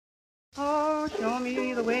Orlando, show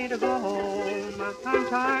me the way to go home. I'm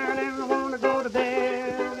tired and I want to go to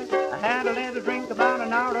bed. I had a little drink about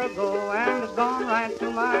an hour ago and it's gone right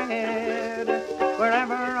to my head.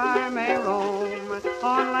 Wherever I may roam,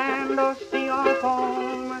 on land or sea or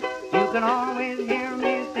foam, you can always hear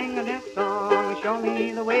me sing this song. Show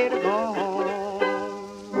me the way to go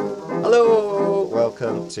home. Hello!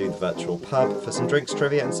 Welcome to the virtual pub for some drinks,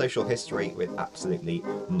 trivia and social history with absolutely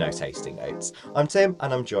no tasting notes. I'm Tim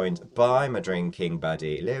and I'm joined by my drinking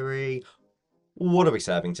buddy Eleri. What are we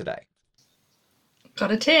serving today?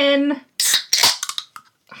 Got a tin.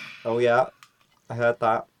 Oh yeah, I heard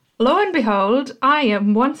that. Lo and behold, I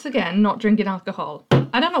am once again not drinking alcohol.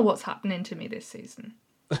 I don't know what's happening to me this season.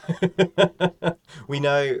 we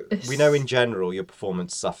know in general your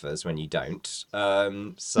performance suffers when you don't.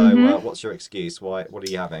 So what's your excuse? What are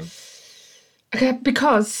you having? Okay,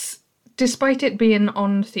 because despite it being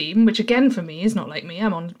on theme, which again for me is not like me,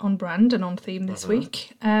 I'm on brand and on theme this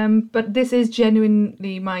week. But this is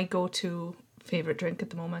genuinely my go-to favourite drink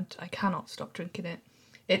at the moment. I cannot stop drinking it.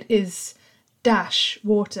 It is Dash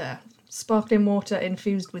water, sparkling water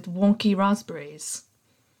infused with wonky raspberries.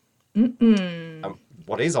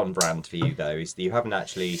 What is on brand for you though is that you haven't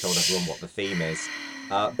actually told everyone what the theme is.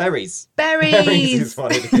 Berries. Berries is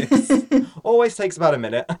what it is. Always takes about a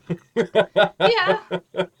minute. Yeah.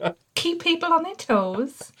 Keep people on their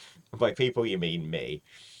toes. By people you mean me.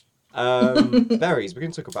 Berries. We're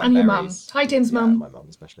going to talk about and your berries. mum. Hi, Tim's mum. My mum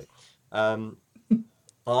especially.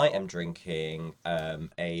 I am drinking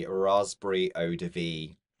a raspberry eau de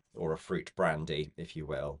vie, or a fruit brandy, if you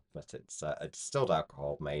will. But it's a distilled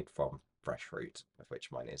alcohol made from fresh fruit, of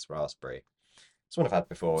which mine is raspberry. It's one I've had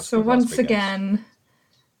before. So once again,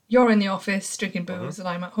 you're in the office drinking booze and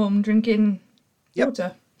I'm at home drinking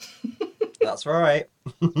water. That's right.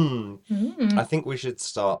 I think we should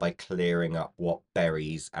start by clearing up what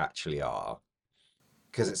berries actually are.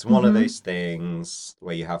 Because it's one of those things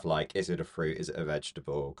where you have like, is it a fruit, is it a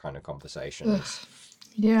vegetable kind of conversations.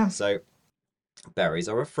 Yeah. So berries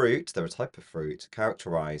are a fruit. They're a type of fruit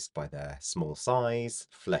characterized by their small size,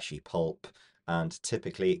 fleshy pulp, and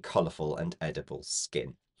typically colourful and edible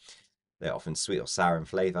skin. They're often sweet or sour in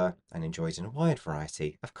flavour and enjoyed in a wide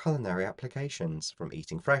variety of culinary applications, from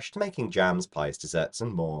eating fresh to making jams, pies, desserts,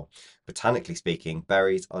 and more. Botanically speaking,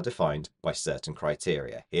 berries are defined by certain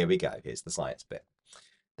criteria. Here we go. Here's the science bit.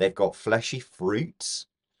 They've got fleshy fruit,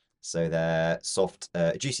 so they're soft,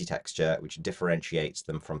 juicy texture, which differentiates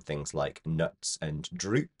them from things like nuts and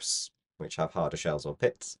drupes, which have harder shells or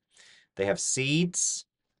pits. They have seeds.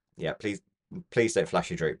 Yeah, please don't flash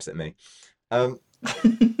your drupes at me.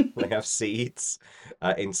 They have seeds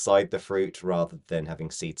inside the fruit rather than having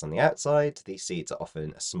seeds on the outside. These seeds are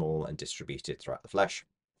often small and distributed throughout the flesh.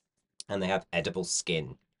 And they have edible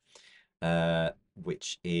skin,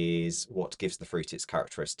 which is what gives the fruit its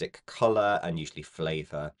characteristic colour and usually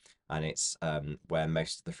flavour. And it's where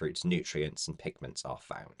most of the fruit's nutrients and pigments are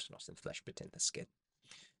found, not in the flesh but in the skin.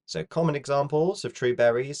 So common examples of true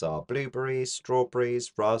berries are blueberries,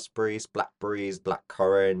 strawberries, raspberries, blackberries,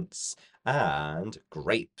 blackcurrants, and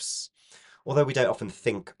grapes. Although we don't often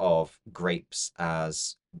think of grapes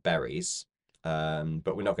as berries,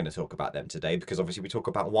 but we're not going to talk about them today because obviously we talk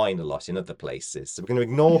about wine a lot in other places. So we're going to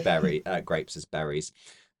ignore grapes as berries.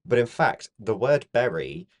 But in fact, the word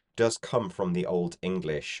berry does come from the Old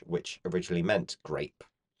English, which originally meant grape.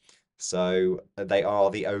 So they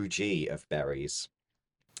are the OG of berries.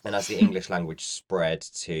 And as the English language spread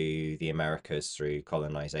to the Americas through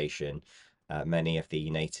colonization, many of the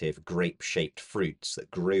native grape-shaped fruits that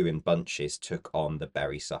grew in bunches took on the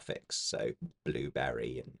berry suffix, so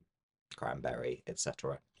blueberry and cranberry,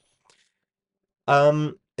 etc.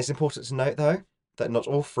 It's important to note, though, that not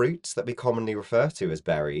all fruits that we commonly refer to as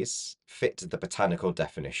berries fit the botanical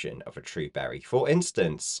definition of a true berry. For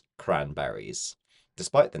instance, cranberries.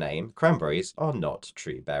 Despite the name, cranberries are not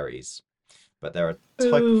true berries. But they're a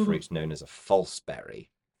type of fruit known as a false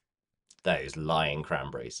berry. Those lying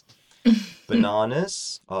cranberries.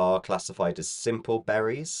 Bananas are classified as simple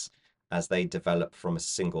berries, as they develop from a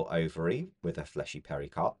single ovary with a fleshy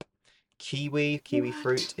pericarp. Kiwi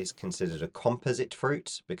fruit is considered a composite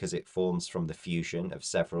fruit because it forms from the fusion of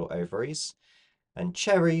several ovaries. And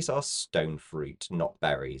cherries are stone fruit, not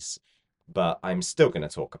berries. But I'm still going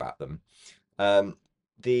to talk about them.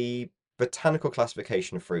 The botanical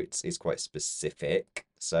classification of fruits is quite specific,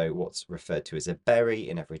 so what's referred to as a berry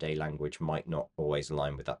in everyday language might not always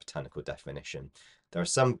align with that botanical definition. There are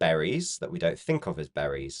some berries that we don't think of as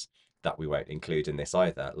berries that we won't include in this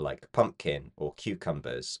either, like pumpkin or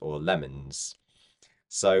cucumbers or lemons.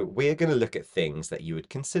 So we're going to look at things that you would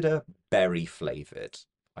consider berry flavoured,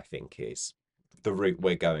 I think is the route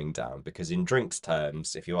we're going down, because in drinks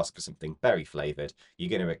terms, if you ask for something berry flavoured, you're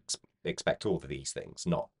going to expect all of these things,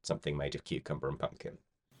 not something made of cucumber and pumpkin.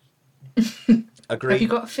 Agree? Have you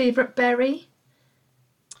got a favourite berry?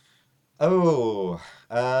 Oh,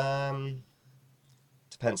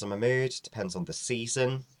 depends on my mood, depends on the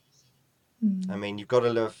season. I mean, you've got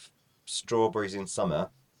to love strawberries in summer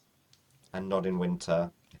and not in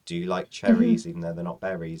winter. I do like cherries, even though they're not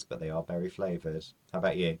berries, but they are berry flavoured. How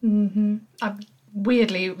about you? I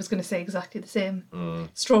weirdly was going to say exactly the same.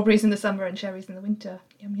 Strawberries in the summer and cherries in the winter.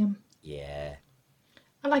 Yum yum. Yeah.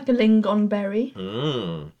 I like a lingon berry.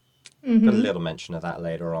 Got a little mention of that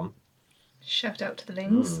later on. Shout out to the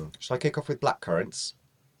lings. Shall I kick off with blackcurrants?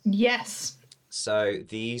 Yes. So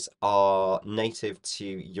these are native to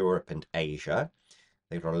Europe and Asia.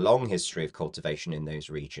 They've got a long history of cultivation in those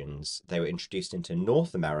regions. They were introduced into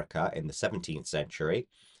North America in the 17th century,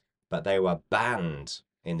 but they were banned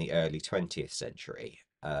in the early 20th century.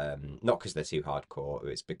 Not because they're too hardcore,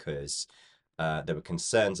 it's because there were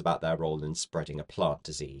concerns about their role in spreading a plant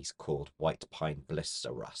disease called white pine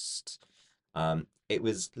blister rust. It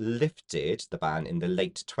was lifted, the ban, in the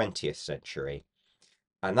late 20th century.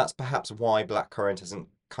 And that's perhaps why blackcurrant hasn't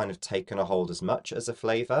kind of taken a hold as much as a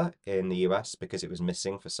flavour in the US, because it was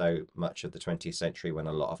missing for so much of the 20th century when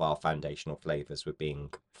a lot of our foundational flavours were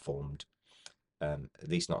being formed. At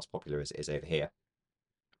least not as popular as it is over here.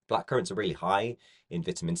 Blackcurrants are really high in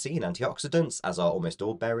vitamin C and antioxidants, as are almost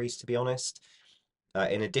all berries, to be honest.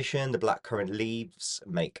 In addition, the blackcurrant leaves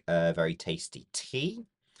make a very tasty tea,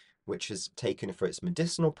 which is taken for its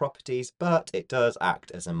medicinal properties, but it does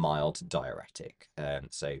act as a mild diuretic.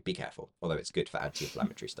 So be careful, although it's good for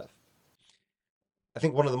anti-inflammatory stuff. I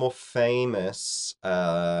think one of the more famous,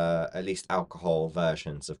 at least alcohol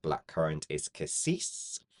versions of blackcurrant is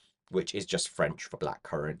Cassis, which is just French for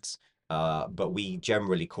blackcurrant. But we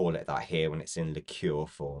generally call it that here when it's in liqueur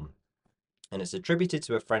form. And it's attributed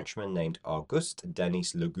to a Frenchman named Auguste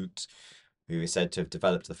Denis Legout, who is said to have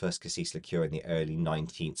developed the first cassis liqueur in the early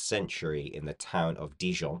 19th century in the town of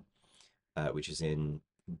Dijon, which is in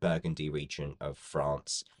Burgundy region of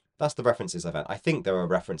France. That's the references I've had. I think there are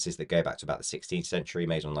references that go back to about the 16th century,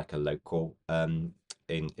 made on like a local,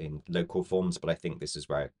 in local forms, but I think this is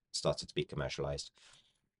where it started to be commercialized.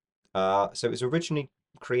 So it was originally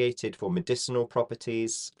created for medicinal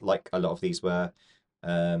properties, like a lot of these were,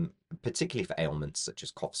 particularly for ailments such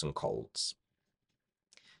as coughs and colds.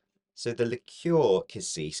 So the liqueur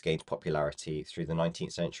cassis gained popularity through the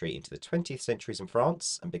 19th century into the 20th centuries in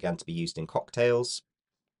France and began to be used in cocktails.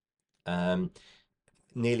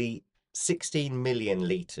 Nearly 16 million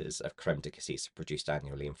litres of creme de cassis are produced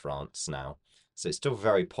annually in France now. So it's still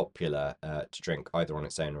very popular to drink either on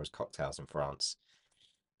its own or as cocktails in France.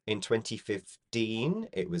 In 2015,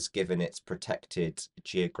 it was given its protected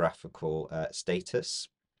geographical status,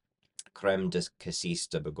 Crème de Cassis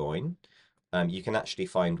de Bourgogne. You can actually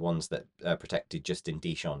find ones that are protected just in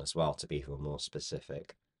Dijon as well, to be even more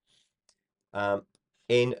specific. In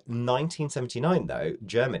 1979, though,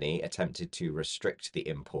 Germany attempted to restrict the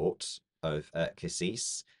import of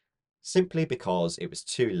cassis simply because it was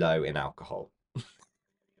too low in alcohol.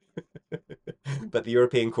 But the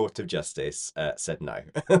European Court of Justice said no.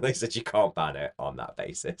 They said you can't ban it on that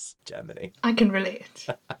basis, Germany. I can relate.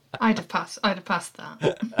 I'd have passed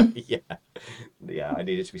that. Yeah, I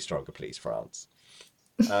needed to be stronger, please, France.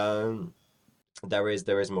 There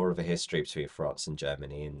is more of a history between France and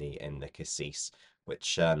Germany in the cassis,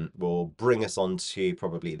 which will bring us on to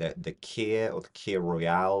probably the Kir or the Kir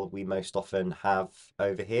Royale we most often have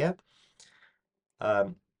over here.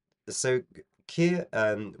 So Kir,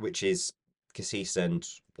 which is cassis and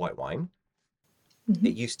white wine,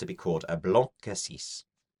 it used to be called a Blanc Cassis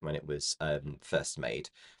when it was first made,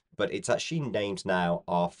 but it's actually named now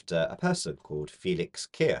after a person called Felix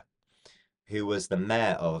Kir, who was the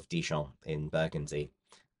mayor of Dijon in Burgundy.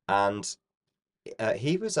 And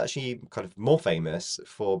he was actually kind of more famous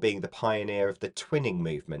for being the pioneer of the twinning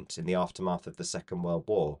movement in the aftermath of the Second World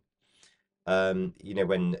War.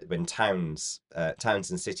 When towns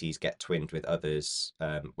and cities get twinned with others,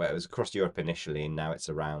 where it was across Europe initially, and now it's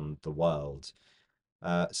around the world.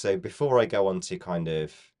 So before I go on to kind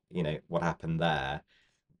of, what happened there,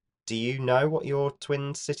 do you know what your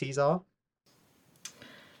twin cities are?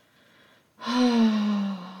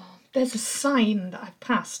 There's a sign that I've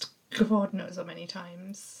passed God knows how many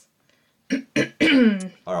times.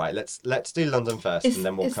 All right, let's do London first, and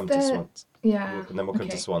then we'll come to Swansea. Yeah. And then we'll come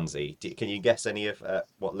to Swansea. Can you guess any of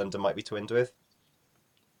what London might be twinned with?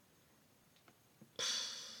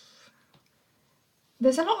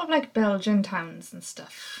 There's a lot of like Belgian towns and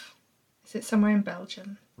stuff. Is it somewhere in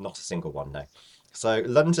Belgium? Not a single one, no. So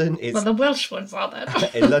London is Well, the Welsh ones are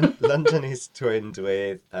then. London is twinned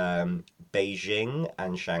with Beijing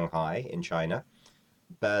and Shanghai in China,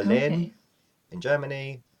 Berlin Okay. in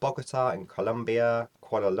Germany, Bogota in Colombia,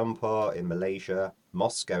 Kuala Lumpur in Malaysia,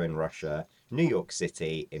 Moscow in Russia, New York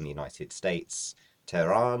City in the United States,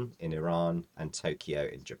 Tehran in Iran, and Tokyo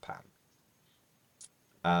in Japan.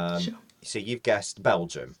 Sure. So you've guessed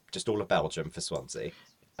Belgium, just all of Belgium for Swansea.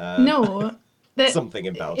 No, Something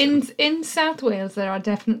in Belgium. in South Wales there are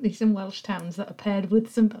definitely some Welsh towns that are paired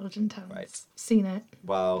with some Belgian Right. towns. Seen it.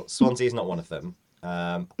 Well, Swansea is not one of them.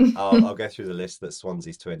 I'll go through the list that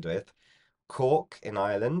Swansea's twinned with. Cork in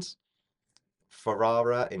Ireland,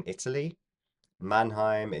 Ferrara in Italy,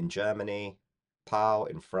 Mannheim in Germany, Pau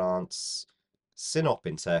in France, Sinop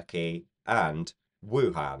in Turkey, and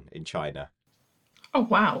Wuhan in China. Oh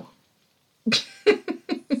wow.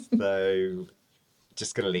 So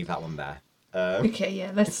just gonna leave that one there. Okay,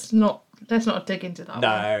 yeah. Let's not dig into that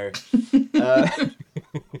one. No.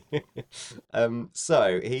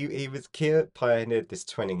 So he was Keir pioneered this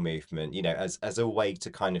twinning movement, as a way to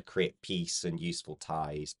kind of create peace and useful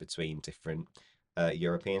ties between different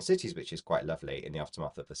European cities, which is quite lovely in the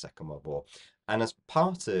aftermath of the Second World War. And as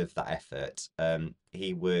part of that effort,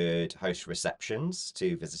 he would host receptions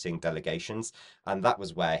to visiting delegations, and that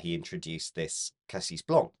was where he introduced this Cassis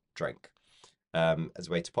Blanc drink as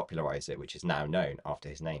a way to popularise it, which is now known after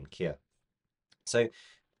his name, Keir. So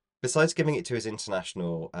besides giving it to his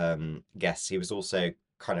international guests, he was also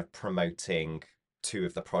kind of promoting two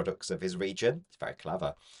of the products of his region. It's very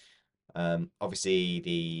clever. Obviously,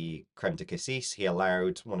 the creme de cassis, he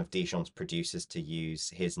allowed one of Dijon's producers to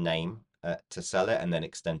use his name to sell it, and then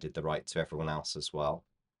extended the right to everyone else as well.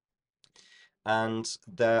 And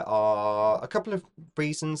there are a couple of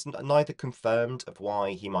reasons, neither confirmed, of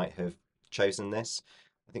why he might have chosen this.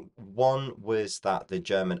 I think one was that the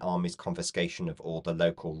German army's confiscation of all the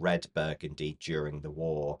local red Burgundy during the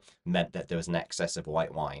war meant that there was an excess of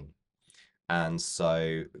white wine. And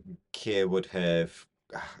so Keir would have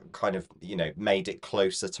kind of, made it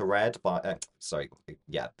closer to red by,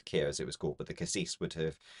 Keir as it was called, but the Cassis would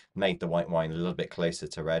have made the white wine a little bit closer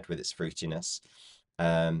to red with its fruitiness.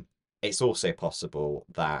 It's also possible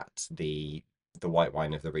that the white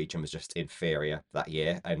wine of the region was just inferior that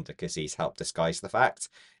year, and the Cassis helped disguise the fact.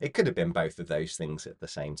 It could have been both of those things at the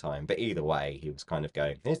same time, but either way, he was kind of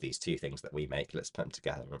going, here's these two things that we make, let's put them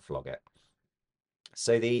together and flog it.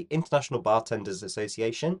 So the International Bartenders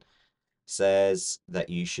Association says that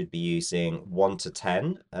you should be using 1 to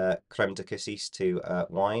 10 creme de cassis to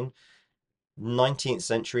wine. 19th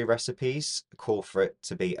century recipes call for it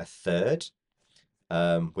to be a third,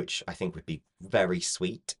 which I think would be very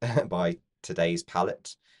sweet by today's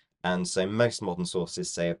palate. And so most modern sources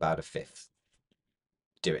say about a fifth.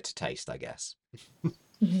 Do it to taste, I guess.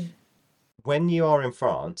 When you are in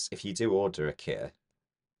France, if you do order a Keir,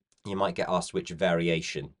 you might get asked which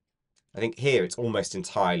variation. I think here it's almost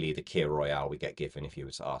entirely the Keir Royale we get given if you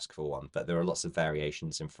were to ask for one, but there are lots of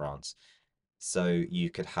variations in France. So you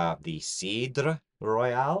could have the Cidre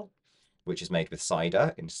Royale, which is made with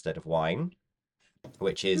cider instead of wine,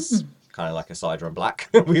 which is kind of like a cider and black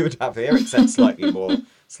we would have here, except slightly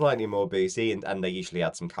more boozy, and they usually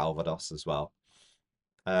add some Calvados as well.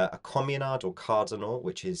 A Communard or Cardinal,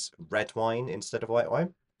 which is red wine instead of white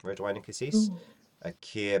wine, red wine and cassis. Ooh. A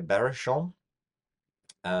Keir Berrichon,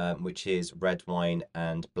 which is red wine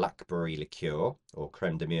and blackberry liqueur or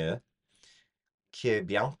creme de mure. Keir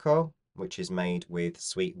Bianco, which is made with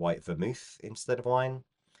sweet white vermouth instead of wine.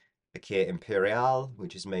 A Keir Imperial,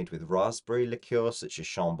 which is made with raspberry liqueur such as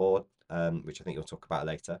Chambord, which I think you'll talk about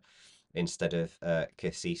later, instead of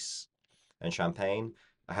cassis and champagne.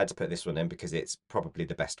 I had to put this one in because it's probably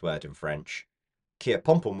the best word in French. Keir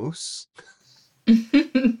Pamplemousse.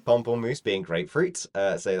 Pamplemousse being grapefruit,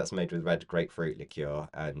 so that's made with red grapefruit liqueur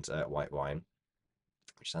and white wine,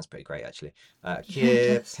 which sounds pretty great actually.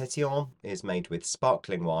 Keir Pétillant is made with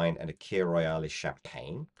sparkling wine, and a Keir Royale is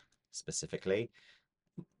champagne specifically.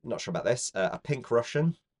 Not sure about this. A Pink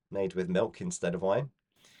Russian made with milk instead of wine.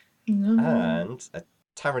 No. And a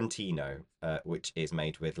Tarantino, which is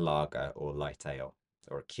made with lager or light ale,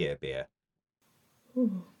 or a Keir beer.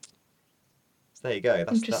 Ooh. So there you go.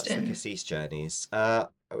 That's the Interesting. Cassis journeys.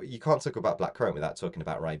 You can't talk about blackcurrant without talking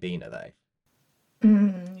about Ribena, though.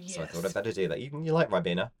 Yes. So I thought I'd better do that. You like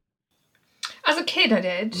Ribena? As a kid, I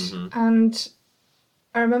did, and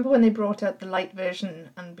I remember when they brought out the light version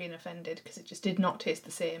and being offended because it just did not taste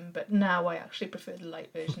the same. But now I actually prefer the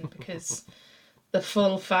light version because the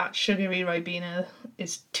full fat sugary Ribena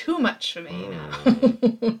is too much for me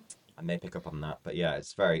now. I may pick up on that, but yeah,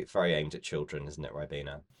 it's very, very aimed at children, isn't it,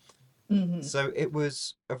 Ribena? So it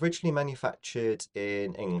was originally manufactured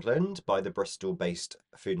in England by the Bristol-based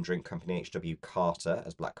food and drink company H.W. Carter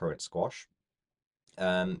as blackcurrant squash.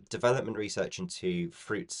 Development research into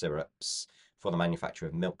fruit syrups for the manufacture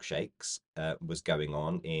of milkshakes was going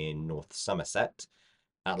on in North Somerset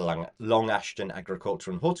at Long Ashton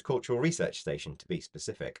Agricultural and Horticultural Research Station, to be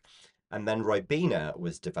specific. And then Ribena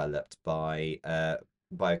was developed by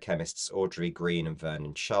biochemists Audrey Green and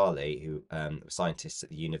Vernon Charley, who were scientists at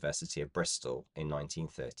the University of Bristol in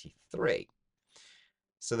 1933.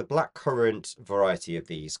 So the blackcurrant variety of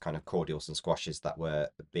these kind of cordials and squashes that were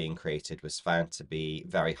being created was found to be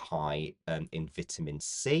very high in vitamin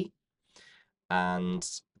C. And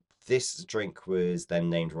this drink was then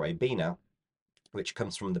named Ribena, which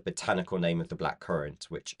comes from the botanical name of the blackcurrant,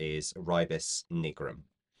 which is Ribes nigrum.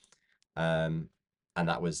 And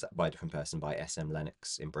that was by a different person, by S.M.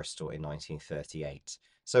 Lennox in Bristol in 1938.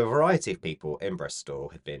 So a variety of people in Bristol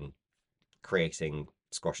had been creating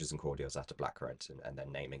squashes and cordials out of blackcurrant and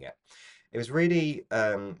then naming it. It was really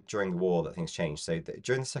during the war that things changed. So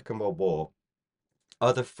during the Second World War,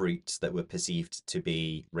 other fruits that were perceived to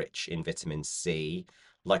be rich in vitamin C,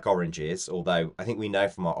 like oranges, although I think we know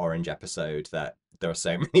from our orange episode that there are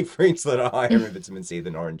so many fruits that are higher in vitamin C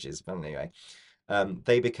than oranges. But anyway,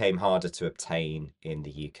 they became harder to obtain in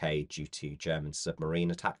the UK due to German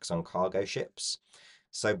submarine attacks on cargo ships.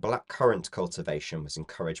 So blackcurrant cultivation was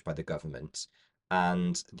encouraged by the government,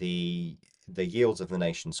 and the yields of the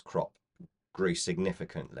nation's crop grew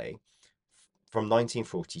significantly. From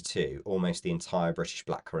 1942, almost the entire British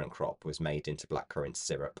blackcurrant crop was made into blackcurrant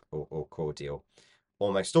syrup or cordial.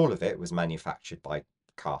 Almost all of it was manufactured by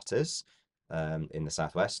Carter's in the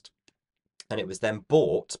southwest, and it was then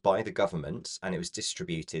bought by the government and it was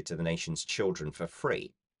distributed to the nation's children for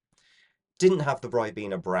free. Didn't have the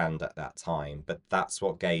Ribena brand at that time, but that's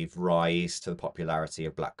what gave rise to the popularity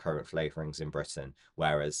of blackcurrant flavourings in Britain,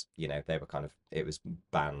 whereas, they were it was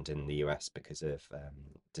banned in the US because of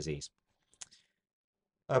disease.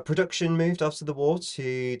 Production moved after the war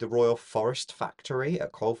to the Royal Forest Factory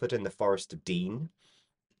at Colford in the Forest of Dean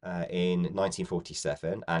in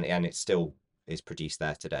 1947, and it still is produced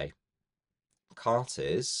there today.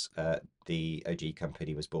 Carter's, the OG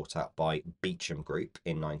company, was bought out by Beecham Group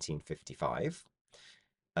in 1955.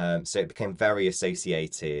 So it became very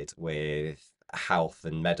associated with health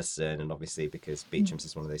and medicine, and obviously because Beecham's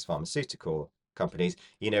is one of those pharmaceutical companies,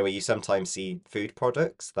 where you sometimes see food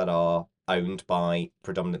products that are owned by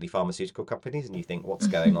predominantly pharmaceutical companies, and you think, what's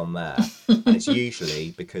going on there? And it's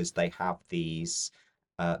usually because they have these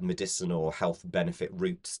medicinal health benefit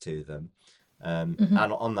roots to them. And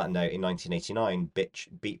on that note, in 1989,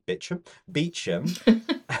 Beecham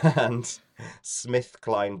and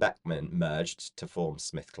SmithKline Beckman merged to form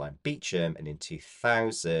SmithKline Beecham, and in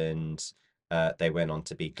 2000, they went on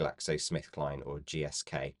to be GlaxoSmithKline or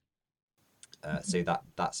GSK. So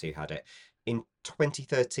that's who had it. In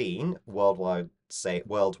 2013, worldwide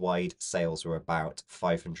sales were about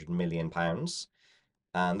 £500 million,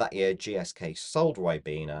 and that year GSK sold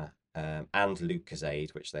Ribena and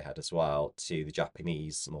Lucozade, which they had as well, to the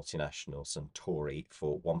Japanese multinational Suntory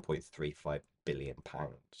for £1.35 billion.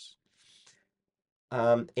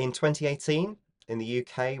 In 2018, in the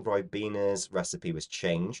UK, Ribena's recipe was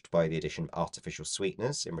changed by the addition of artificial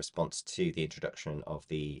sweeteners in response to the introduction of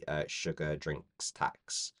the sugar drinks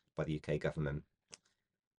tax by the UK government.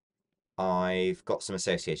 I've got some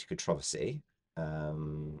associated controversy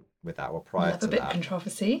with that. Well, prior to that,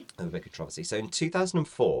 controversy. A bit controversy. So in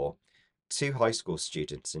 2004, two high school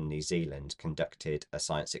students in New Zealand conducted a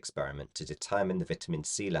science experiment to determine the vitamin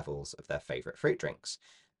C levels of their favourite fruit drinks.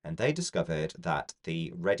 And they discovered that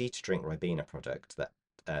the ready-to-drink Ribena product that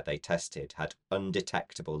they tested had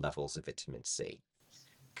undetectable levels of vitamin C,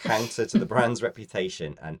 counter to the brand's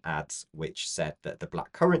reputation and ads which said that the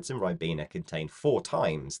blackcurrants in Ribena contained 4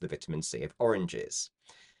 times the vitamin C of oranges.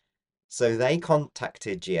 So they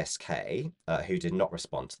contacted GSK, who did not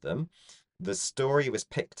respond to them. The story was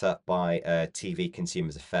picked up by a TV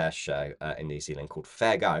Consumers Affairs show in New Zealand called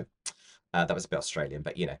Fair Go. That was a bit Australian,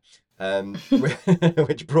 but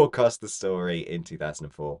which broadcast the story in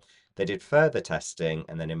 2004. They did further testing,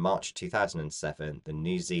 and then in March 2007, the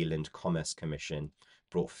New Zealand Commerce Commission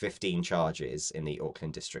brought 15 charges in the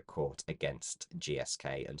Auckland District Court against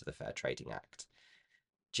GSK under the Fair Trading Act.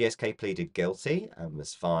 GSK pleaded guilty and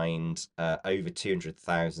was fined over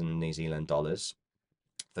 200,000 New Zealand dollars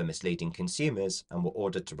for misleading consumers, and were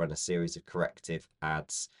ordered to run a series of corrective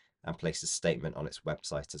ads and place a statement on its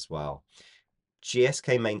website as well.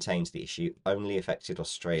 GSK maintained the issue only affected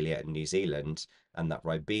Australia and New Zealand, and that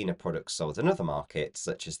Ribena products sold in other markets,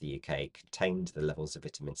 such as the UK, contained the levels of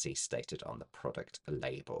vitamin C stated on the product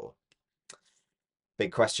label.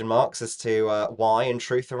 big question marks as to why and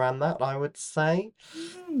truth around that, I would say.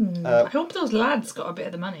 I hope those lads got a bit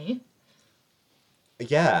of the money.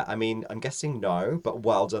 Yeah, I mean, I'm guessing no, but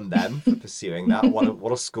well done them for pursuing that.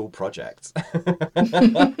 What a school project.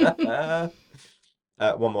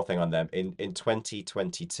 One more thing on them. In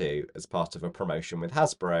 2022, as part of a promotion with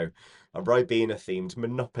Hasbro, a Ribena themed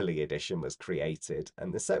Monopoly edition was created,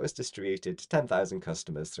 and the set was distributed to 10,000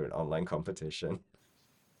 customers through an online competition.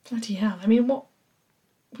 Bloody hell. I mean, what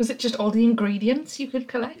was it, just all the ingredients you could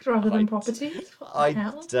collect rather than I, properties? What the I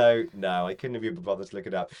hell? don't know. I couldn't have even bothered to look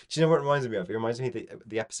it up. Do you know what it reminds me of? It reminds me of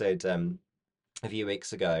the episode a few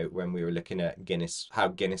weeks ago when we were looking at how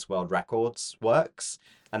Guinness World Records works,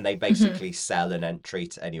 and they basically sell an entry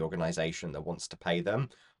to any organization that wants to pay them.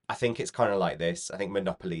 I think it's kind of like this. I think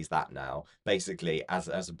Monopoly's that now. Basically, as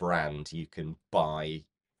a brand, you can buy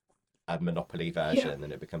a Monopoly Yeah. version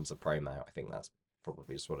and it becomes a promo. I think that's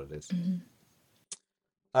probably just what it is.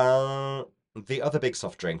 Uh, the other big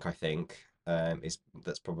soft drink I think is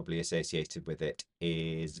that's probably associated with it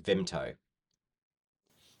is Vimto,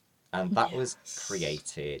 and that was Yes.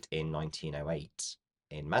 created in 1908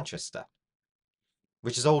 in Manchester,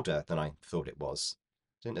 which is older than I thought it was.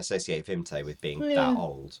 Didn't associate Vimto with being that Yeah.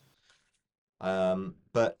 old.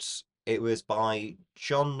 But it was by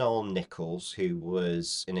John Noel Nichols, who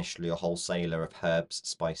was initially a wholesaler of herbs,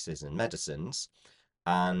 spices, and medicines.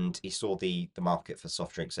 And he saw the market for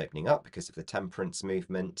soft drinks opening up because of the temperance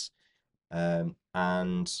movement,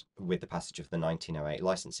 and with the passage of the 1908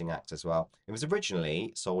 Licensing Act as well. It was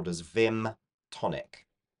originally sold as Vim Tonic,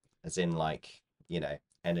 as in like,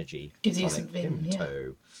 energy Gives you tonic, some vim, yeah.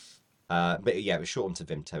 Vimto. But yeah, it was shortened to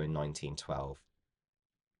Vimto in 1912.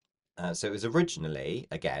 So it was originally,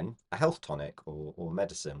 again, a health tonic or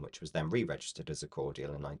medicine, which was then re-registered as a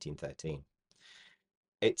cordial in 1913.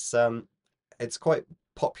 It's quite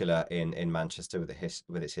popular in Manchester with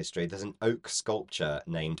its history. There's an oak sculpture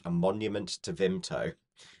named A Monument to Vimto,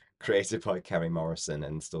 created by Kerry Morrison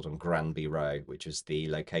and installed on Granby Row, which was the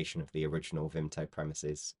location of the original Vimto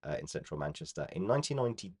premises in central Manchester in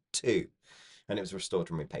 1992, and it was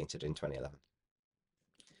restored and repainted in 2011.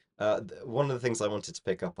 One of the things I wanted to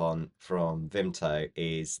pick up on from Vimto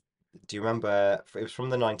is, do you remember, it was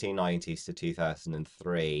from the 1990s to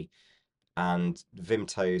 2003, and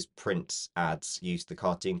Vimto's print ads used the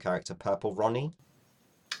cartoon character Purple Ronnie.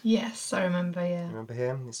 Yes, I remember, yeah. Remember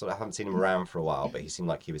him? I haven't seen him around for a while, but he seemed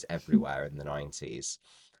like he was everywhere in the 90s.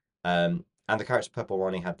 And the character Purple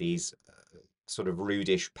Ronnie had these sort of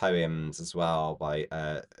rudish poems as well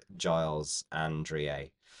by Giles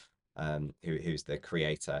Andrier, who's the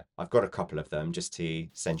creator. I've got a couple of them just to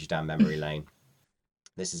send you down memory lane.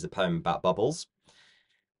 This is a poem about bubbles.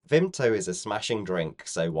 Vimto is a smashing drink,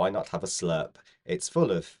 so why not have a slurp? It's full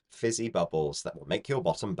of fizzy bubbles that will make your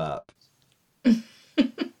bottom burp.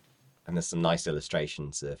 And there's some nice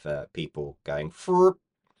illustrations of people going frrp.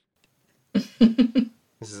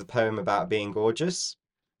 This is a poem about being gorgeous.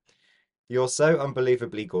 You're so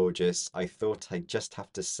unbelievably gorgeous, I thought I'd just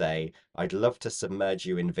have to say, I'd love to submerge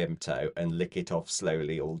you in Vimto and lick it off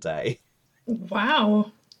slowly all day.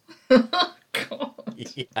 Wow. God.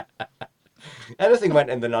 Yeah. Anything went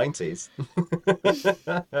in the 90s.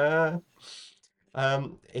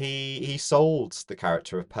 He sold the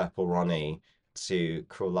character of Purple Ronnie to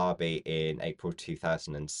Krulabi in April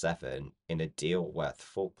 2007 in a deal worth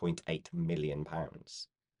 £4.8 million.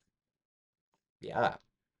 Yeah.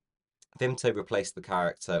 Vimto replaced the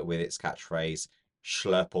character with its catchphrase,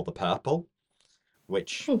 "Schlurp all the purple,"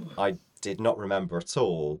 which Ooh. I did not remember at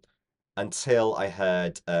all until I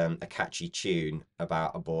heard a catchy tune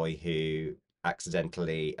about a boy who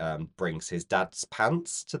accidentally brings his dad's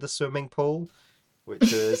pants to the swimming pool,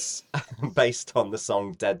 which was based on the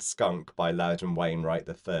song Dead Skunk by Loudon Wainwright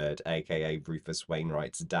III, aka Rufus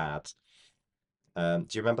Wainwright's dad. Do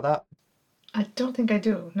you remember that? I don't think I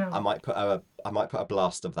do, no. I might put a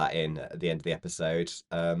blast of that in at the end of the episode.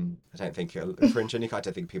 I don't think it'll infringe any. I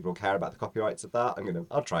don't think people will care about the copyrights of that.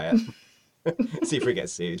 I'll try it. See if we get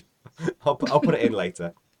sued. I'll put it in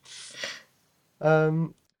later.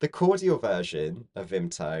 The cordial version of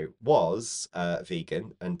Vimto was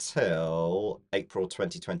vegan until April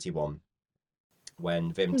 2021,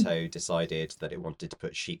 when Vimto decided that it wanted to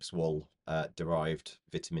put sheep's wool derived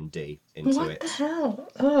vitamin D into What it. the hell?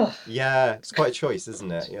 Ugh. Yeah, it's quite a choice, isn't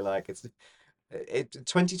it? You're like,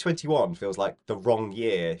 2021 feels like the wrong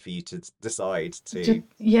year for you to decide to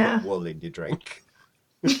Yeah. put wool in your drink.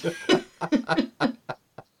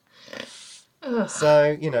 Ugh.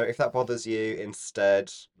 So, if that bothers you,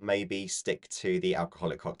 instead, maybe stick to the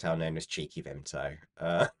alcoholic cocktail known as Cheeky Vimto,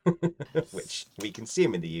 which we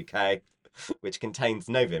consume in the UK, which contains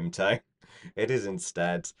no Vimto, It is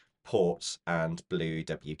instead port and blue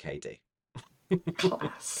WKD.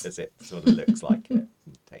 Class. Because it sort of looks like it.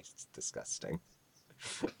 Tastes disgusting.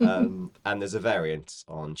 And there's a variant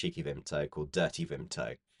on Cheeky Vimto called Dirty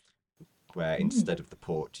Vimto, where instead of the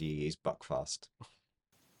port you use Buckfast.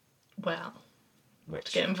 Well,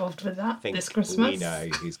 Which get involved with that I think this Christmas. we know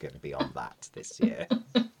who's going to be on that this year.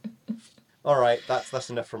 All right, that's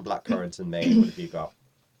enough from blackcurrant and me. What have you got?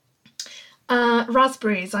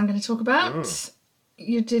 Raspberries I'm going to talk about.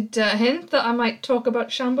 You did hint that I might talk about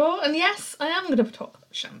Chambord, and yes, I am going to talk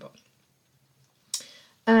about Chambord.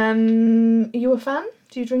 Are you a fan?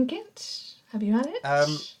 Do you drink it? Have you had it?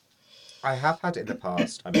 I have had it in the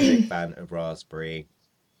past. I'm a big fan of raspberry.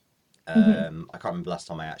 I can't remember last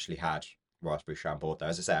time I actually had raspberry Chambord though.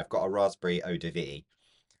 As I say, I've got a raspberry eau de vie,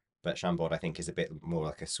 but Chambord I think is a bit more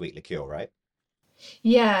like a sweet liqueur, right?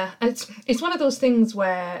 Yeah, it's one of those things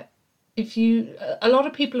where a lot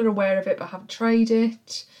of people are aware of it but haven't tried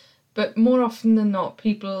it, but more often than not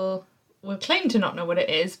people will claim to not know what it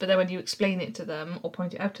is, but then when you explain it to them or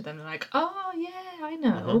point it out to them, they're like, oh yeah, I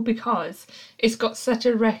know, because it's got such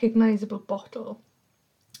a recognisable bottle.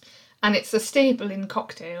 And it's a staple in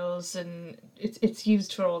cocktails, and it's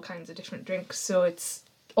used for all kinds of different drinks, so it's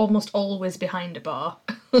almost always behind a bar.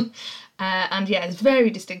 And yeah, it's very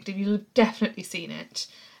distinctive. You'll have definitely seen it.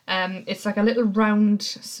 It's like a little round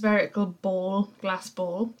spherical glass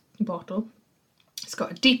bottle. It's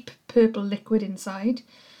got a deep purple liquid inside.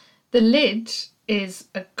 The lid is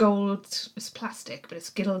it's plastic, but it's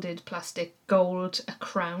gilded plastic, gold, a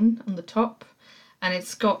crown on the top. And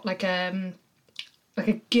it's got like a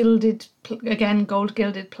gilded, again, gold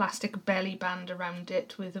gilded plastic belly band around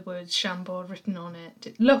it with the words Chambord written on it.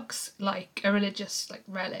 It looks like a religious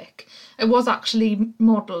relic. It was actually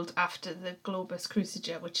modelled after the Globus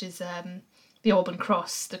Cruciger, which is the Auburn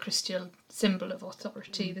Cross, the Christian symbol of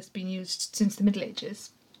authority that's been used since the Middle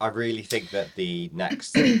Ages. I really think that the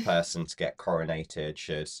next person to get coronated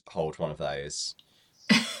should hold one of those.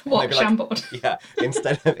 What, Maybe Chambord? Yeah,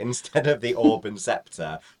 instead of the orb and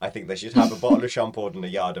scepter, I think they should have a bottle of Chambord and a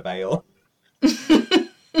yard of ale.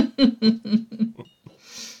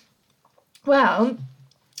 Well,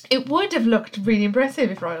 it would have looked really impressive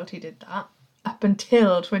if royalty did that up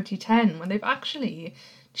until 2010, when they've actually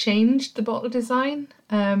changed the bottle design.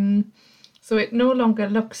 So it no longer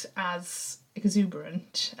looks as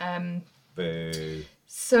exuberant. Boo.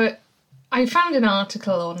 So I found an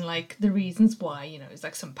article on the reasons why, it's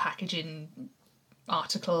like some packaging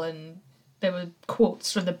article, and there were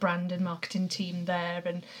quotes from the brand and marketing team there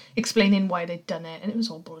and explaining why they'd done it, and it was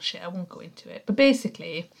all bullshit. I won't go into it. But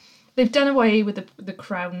basically, they've done away with the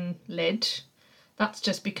crown lid. That's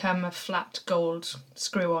just become a flat gold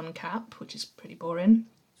screw-on cap, which is pretty boring.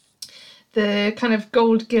 The kind of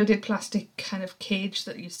gold gilded plastic kind of cage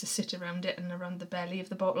that used to sit around it and around the belly of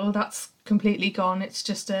the bottle, that's completely gone. It's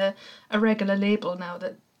just a regular label now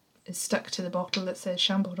that is stuck to the bottle that says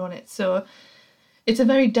Chambord on it. So it's a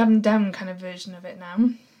very dumbed down kind of version of it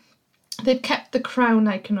now. They've kept the crown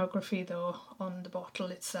iconography though on the bottle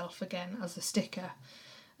itself again as a sticker.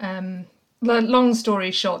 Long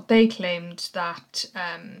story short, they claimed that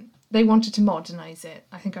they wanted to modernise it.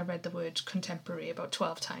 I think I read the word contemporary about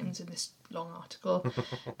 12 times in this long article.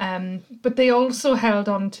 But they also held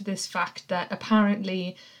on to this fact that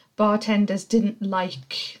apparently bartenders didn't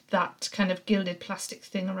like that kind of gilded plastic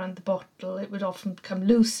thing around the bottle. It would often become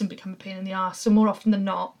loose and become a pain in the arse. So more often than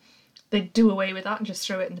not, they'd do away with that and just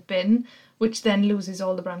throw it in the bin, which then loses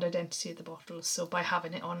all the brand identity of the bottles. So by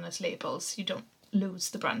having it on as labels, you don't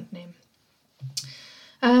lose the brand name.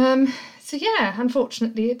 So yeah,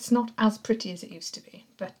 unfortunately it's not as pretty as it used to be,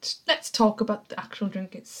 but let's talk about the actual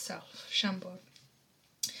drink itself, Chambord.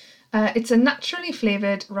 It's a naturally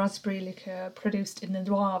flavoured raspberry liqueur produced in the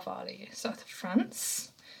Loire Valley, south of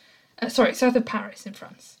France. South of Paris in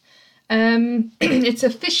France. It's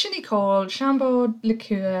officially called Chambord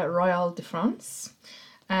Liqueur Royale de France.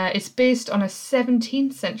 It's based on a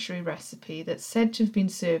 17th century recipe that's said to have been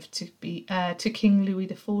served to King Louis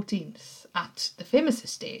XIV at the famous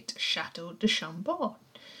estate Chateau de Chambord.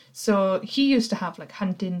 So he used to have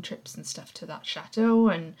hunting trips and stuff to that chateau,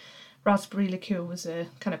 and raspberry liqueur was a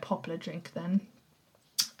kind of popular drink then.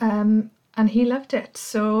 And he loved it,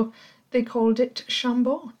 so they called it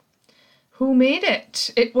Chambord. Who made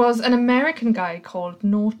it? It was an American guy called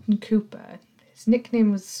Norton Cooper. His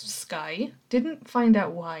nickname was Sky. Didn't find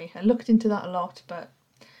out why. I looked into that a lot, but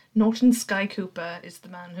Norton Sky Cooper is the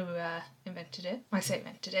man who invented it. I say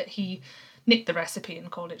invented it. He nicked the recipe and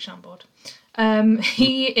called it Chambord.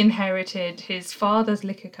 He inherited his father's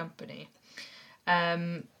liquor company.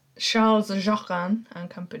 Charles Jacquin and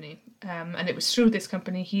Company. And it was through this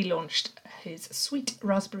company he launched his sweet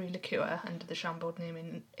raspberry liqueur under the Chambord name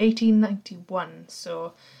in 1891.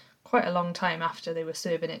 So quite a long time after they were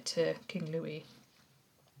serving it to King Louis.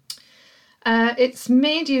 It's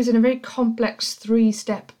made using a very complex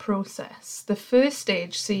 3-step process. The first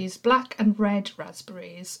stage sees black and red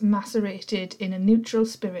raspberries macerated in a neutral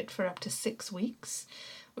spirit for up to 6 weeks,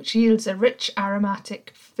 which yields a rich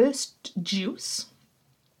aromatic first juice.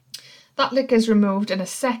 That liquor is removed and a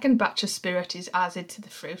second batch of spirit is added to the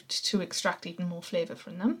fruit to extract even more flavour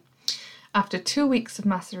from them. After 2 weeks of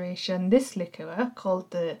maceration, this liqueur,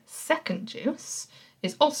 called the second juice,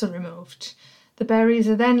 is also removed. The berries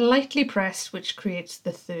are then lightly pressed, which creates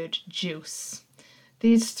the third juice.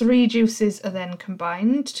 These 3 juices are then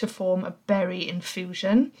combined to form a berry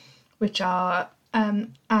infusion, which are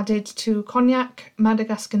added to cognac,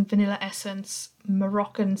 Madagascan vanilla essence,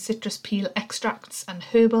 Moroccan citrus peel extracts, and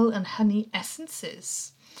herbal and honey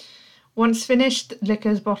essences. Once finished, the liquor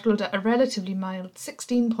is bottled at a relatively mild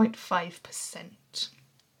 16.5%.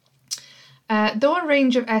 Though a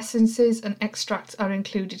range of essences and extracts are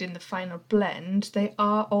included in the final blend, they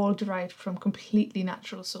are all derived from completely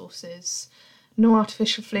natural sources. No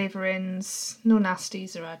artificial flavourings, no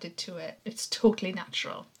nasties are added to it. It's totally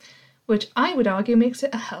natural, which I would argue makes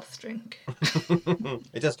it a health drink.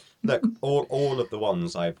 It does. Look, all of the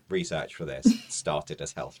ones I've researched for this started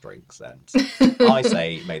as health drinks, and I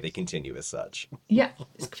say may they continue as such. Yeah,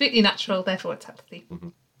 it's completely natural, therefore it's healthy.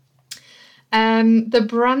 The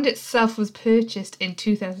brand itself was purchased in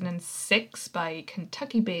 2006 by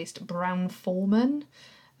Kentucky-based Brown-Forman.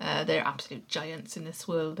 They're absolute giants in this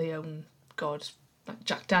world. They own, like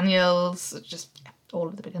Jack Daniels, just all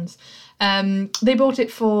of the big ones. They bought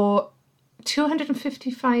it for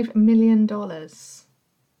 $255 million,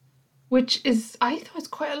 which is, I thought, it's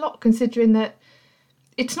quite a lot considering that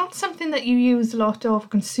it's not something that you use a lot of,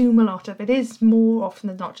 consume a lot of. It is more often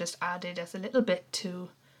than not just added as a little bit to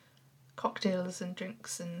cocktails and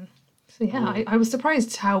drinks, and so yeah, I was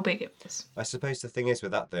surprised how big it was. I suppose the thing is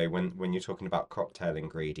with that though, when you're talking about cocktail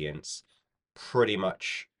ingredients, pretty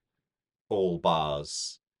much all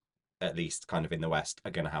bars, at least kind of in the West,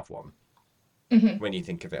 are going to have one. When you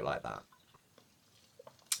think of it like that.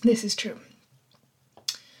 This is true.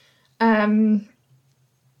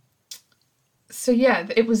 So yeah,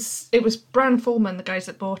 it was Brown-Forman, the guys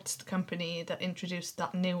that bought the company, that introduced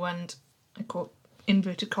that new and, I quote,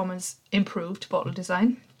 inverted commas, improved bottle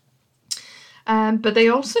design. But they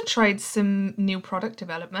also tried some new product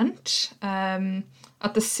development.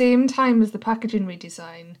 At the same time as the packaging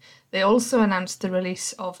redesign, they also announced the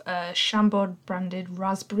release of a Chambord branded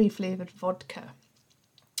raspberry flavoured vodka.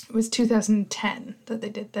 It was 2010 that they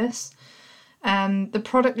did this. The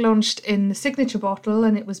product launched in the signature bottle,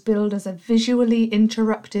 and it was billed as a visually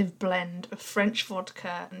interruptive blend of French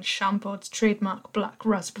vodka and Chambord's trademark black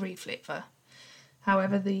raspberry flavour.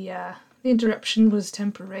 However, the interruption was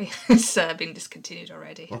temporary. It's been discontinued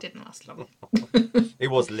already. It didn't last long.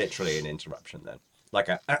 It was literally an interruption then. Like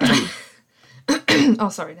a... Oh,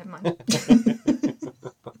 sorry, never mind.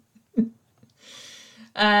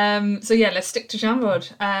 So yeah, let's stick to Chambord.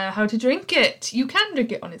 How to drink it. You can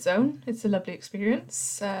drink it on its own. It's a lovely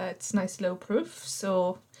experience. It's nice low proof,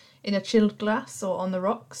 so in a chilled glass or on the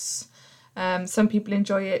rocks. Some people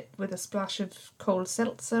enjoy it with a splash of cold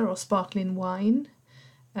seltzer or sparkling wine.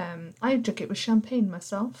 I drink it with champagne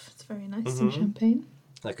myself. It's very nice in champagne.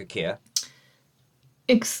 Like a Kia.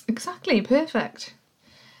 Exactly, perfect.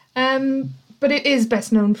 But it is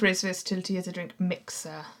best known for its versatility as a drink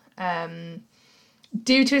mixer.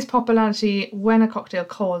 Due to its popularity, when a cocktail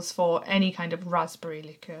calls for any kind of raspberry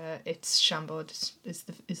liqueur, it's Chambord is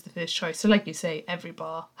the first choice. So like you say, every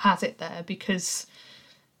bar has it there because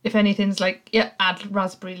if anything's like, yeah, add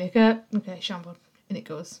raspberry liquor, okay, Chambord, in it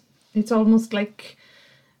goes. It's almost like,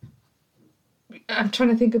 I'm trying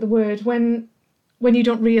to think of the word, when you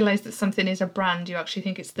don't realise that something is a brand, you actually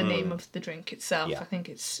think it's the name of the drink itself. Yeah. I think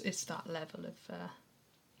it's that level of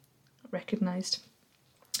recognised.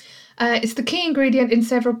 It's the key ingredient in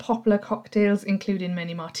several popular cocktails, including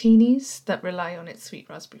many martinis that rely on its sweet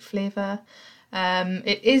raspberry flavour.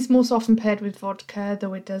 It is most often paired with vodka,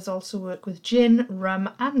 though it does also work with gin, rum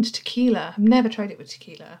and tequila. I've never tried it with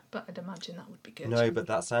tequila, but I'd imagine that would be good. No, but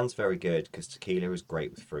that sounds very good because tequila is great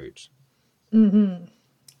with fruit.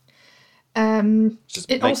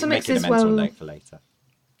 It also mixes well. Note for later.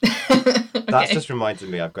 Okay. That's just reminded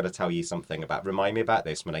me. I've got to tell you something about. Remind me about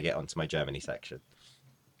this when I get onto my Germany section.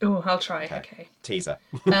 Oh, I'll try. Okay. Teaser.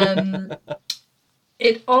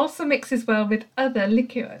 It also mixes well with other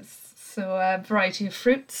liqueurs, so a variety of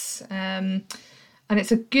fruits, and And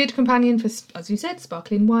it's a good companion for, as you said,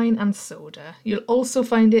 sparkling wine and soda. You'll also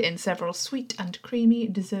find it in several sweet and creamy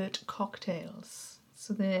dessert cocktails.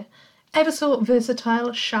 So they're ever so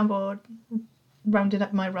versatile. Chambord rounded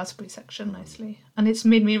up my raspberry section nicely. And it's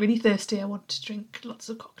made me really thirsty. I want to drink lots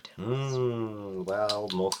of cocktails. Well,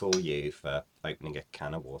 more for you for opening a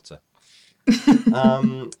can of water.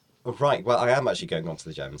 Right, well, I am actually going on to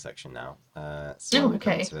the German section now. So we'll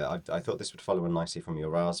come to it. I thought this would follow on nicely from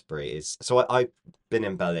your raspberry. I've been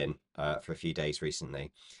in Berlin for a few days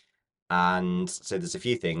recently. And so there's a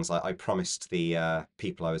few things I promised the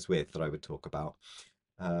people I was with that I would talk about.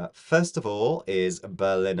 First of all is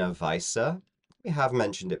Berliner Weisse. We have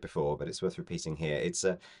mentioned it before, but it's worth repeating here.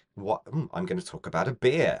 I'm going to talk about a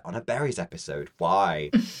beer on a berries episode. Why?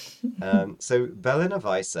 So Berliner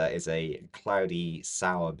Weisse is a cloudy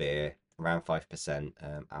sour beer, around 5%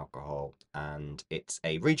 alcohol, and it's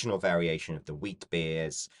a regional variation of the wheat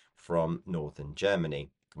beers from northern Germany,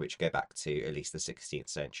 which go back to at least the 16th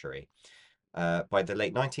century. By the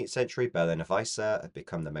late 19th century, Berliner Weisse had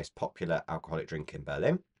become the most popular alcoholic drink in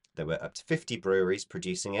Berlin. There were up to 50 breweries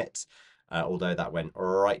producing it, although that went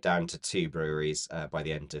right down to 2 breweries by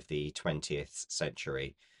the end of the 20th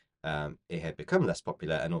century. It had become less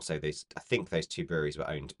popular, and also I think those 2 breweries were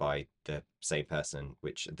owned by the same person,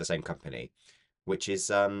 the same company, which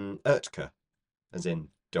is Oetker, as in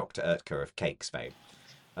Dr. Oetker of cakes fame.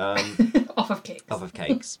 Off of cakes. Off of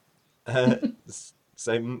cakes.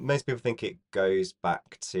 So most people think it goes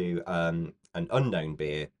back to an unknown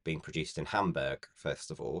beer being produced in Hamburg,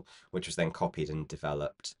 first of all, which was then copied and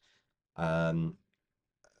developed. It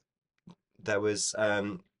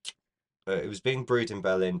was being brewed in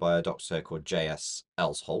Berlin by a doctor called J.S.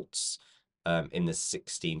 Elsholtz in the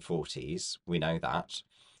 1640s. We know that.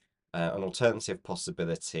 An alternative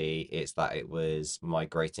possibility is that it was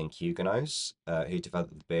migrating Huguenots who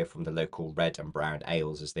developed the beer from the local red and brown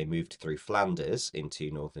ales as they moved through Flanders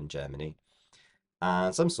into northern Germany.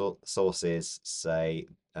 And some sources say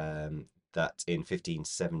that in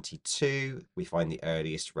 1572 we find the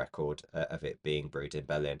earliest record of it being brewed in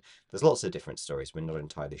Berlin. There's lots of different stories, we're not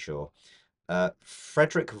entirely sure.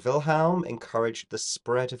 Frederick Wilhelm encouraged the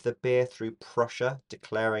spread of the beer through Prussia,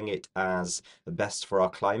 declaring it as the best for our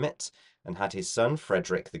climate, and had his son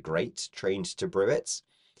Frederick the Great trained to brew it.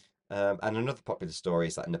 And another popular story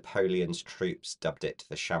is that Napoleon's troops dubbed it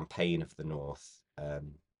the Champagne of the North,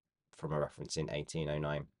 from a reference in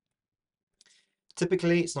 1809.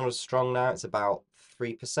 Typically, it's not as strong now, it's about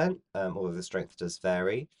 3%, although the strength does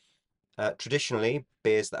vary. Traditionally,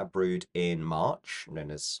 beers that are brewed in March,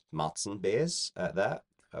 known as Märzen beers,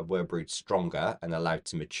 were brewed stronger and allowed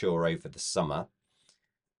to mature over the summer.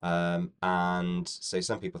 And so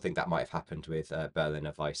some people think that might have happened with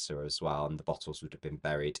Berliner Weisse as well, and the bottles would have been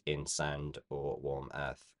buried in sand or warm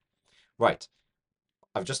earth. Right.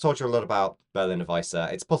 I've just told you a lot about Berliner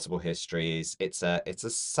Weisse. Its possible histories. It's a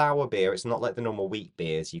sour beer. It's not like the normal wheat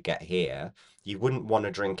beers you get here. You wouldn't want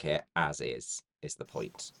to drink it as is the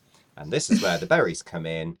point. And this is where the berries come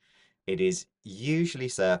in. It is usually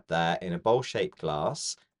served there in a bowl-shaped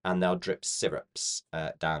glass, and they'll drip syrups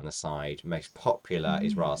down the side. Most popular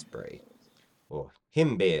is raspberry or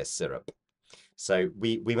Himbeer syrup. So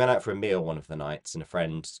we went out for a meal one of the nights, and a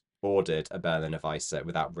friend ordered a Berliner Weisse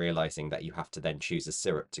without realizing that you have to then choose a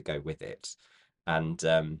syrup to go with it. And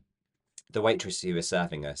the waitress who was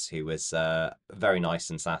serving us, who was very nice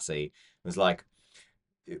and sassy, was like,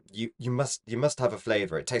 you must have a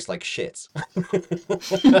flavour. It tastes like shit.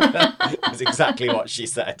 It's exactly what she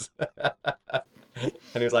said. And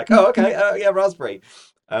he was like, oh, okay, yeah, raspberry.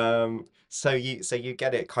 So you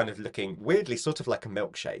get it kind of looking weirdly sort of like a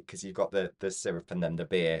milkshake, because you've got the syrup and then the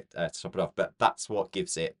beer to top it off. But that's what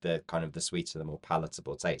gives it the kind of the sweeter, the more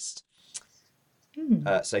palatable taste.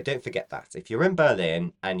 So don't forget that. If you're in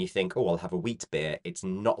Berlin and you think, oh, I'll have a wheat beer, it's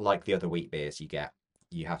not like the other wheat beers you get.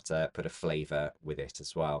 You have to put a flavour with it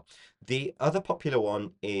as well. The other popular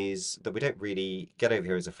one is that we don't really get over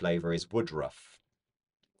here as a flavour is Woodruff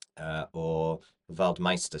or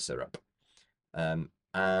Waldmeister syrup. And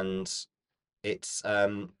it's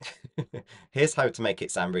here's how to make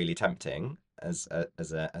it sound really tempting as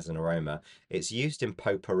an aroma. It's used in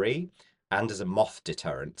potpourri and as a moth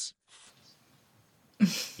deterrent.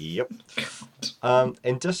 Yep.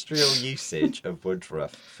 Industrial usage of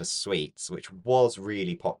Woodruff for sweets, which was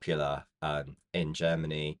really popular in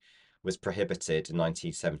Germany, was prohibited in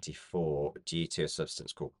 1974 due to a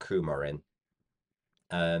substance called coumarin,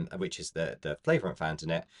 which is the flavourant found in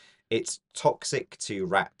it. It's toxic to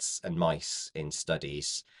rats and mice in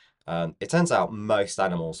studies. It turns out most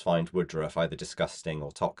animals find Woodruff either disgusting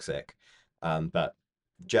or toxic, but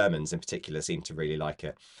Germans in particular seem to really like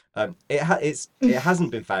it. It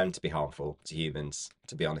hasn't been found to be harmful to humans,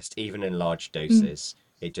 to be honest, even in large doses.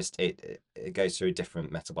 It goes through a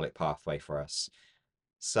different metabolic pathway for us.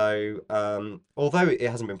 So, although it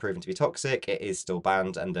hasn't been proven to be toxic, it is still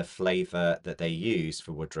banned, and the flavour that they use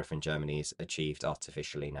for woodruff in Germany is achieved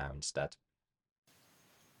artificially now instead.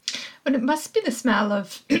 But it must be the smell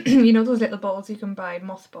of, you know, those little balls you can buy,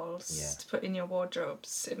 mothballs, to put in your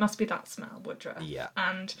wardrobes. It must be that smell, woodruff. Yeah.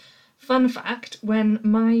 And fun fact, when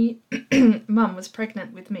my mum was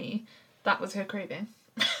pregnant with me, that was her craving.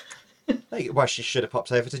 Well, she should have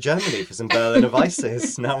popped over to Germany for some Berliner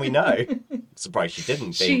Weisses. Now we know. Surprised she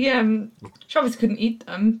didn't. She obviously couldn't eat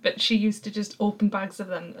them, but she used to just open bags of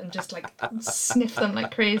them and just like sniff them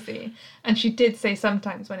like crazy. And she did say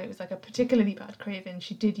sometimes when it was like a particularly bad craving,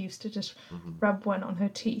 she did used to just rub one on her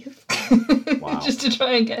teeth. Wow. Just to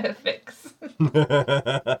try and get her fix.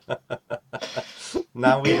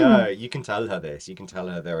 Now we know. You can tell her this. You can tell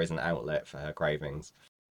her there is an outlet for her cravings.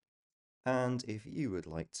 And if you would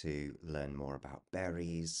like to learn more about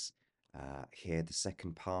berries, hear the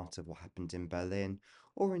second part of what happened in Berlin,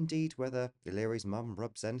 or indeed whether Eleri's mum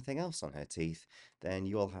rubs anything else on her teeth, then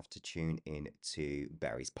you'll have to tune in to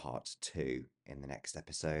Berries Part 2 in the next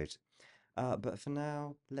episode. But for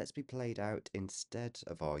now, let's be played out instead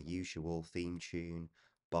of our usual theme tune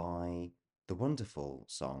by the wonderful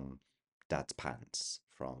song Dad's Pants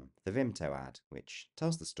from the Vimto ad, which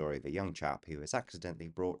tells the story of a young chap who has accidentally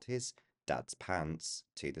brought his dad's pants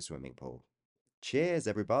to the swimming pool. Cheers,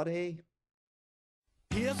 everybody!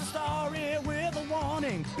 Here's a story with a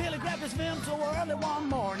warning. Billy grabbed his Vimto early one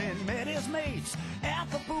morning, met his mates at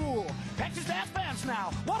the pool, packed his dad's pants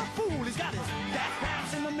now. What a fool! He's got his dad's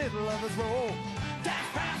pants in the middle of his row. Dad's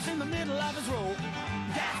pants in the middle of his row.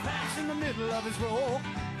 Dad's pants in the middle of his row.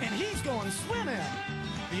 And he's going swimming.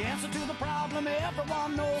 The answer to the problem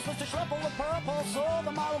everyone knows was to shuffle the purple, so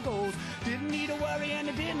the moral goes. Didn't need to worry and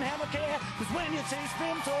he didn't have a care, 'cause when you taste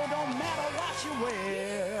Vimto, don't matter what you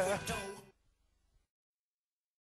wear.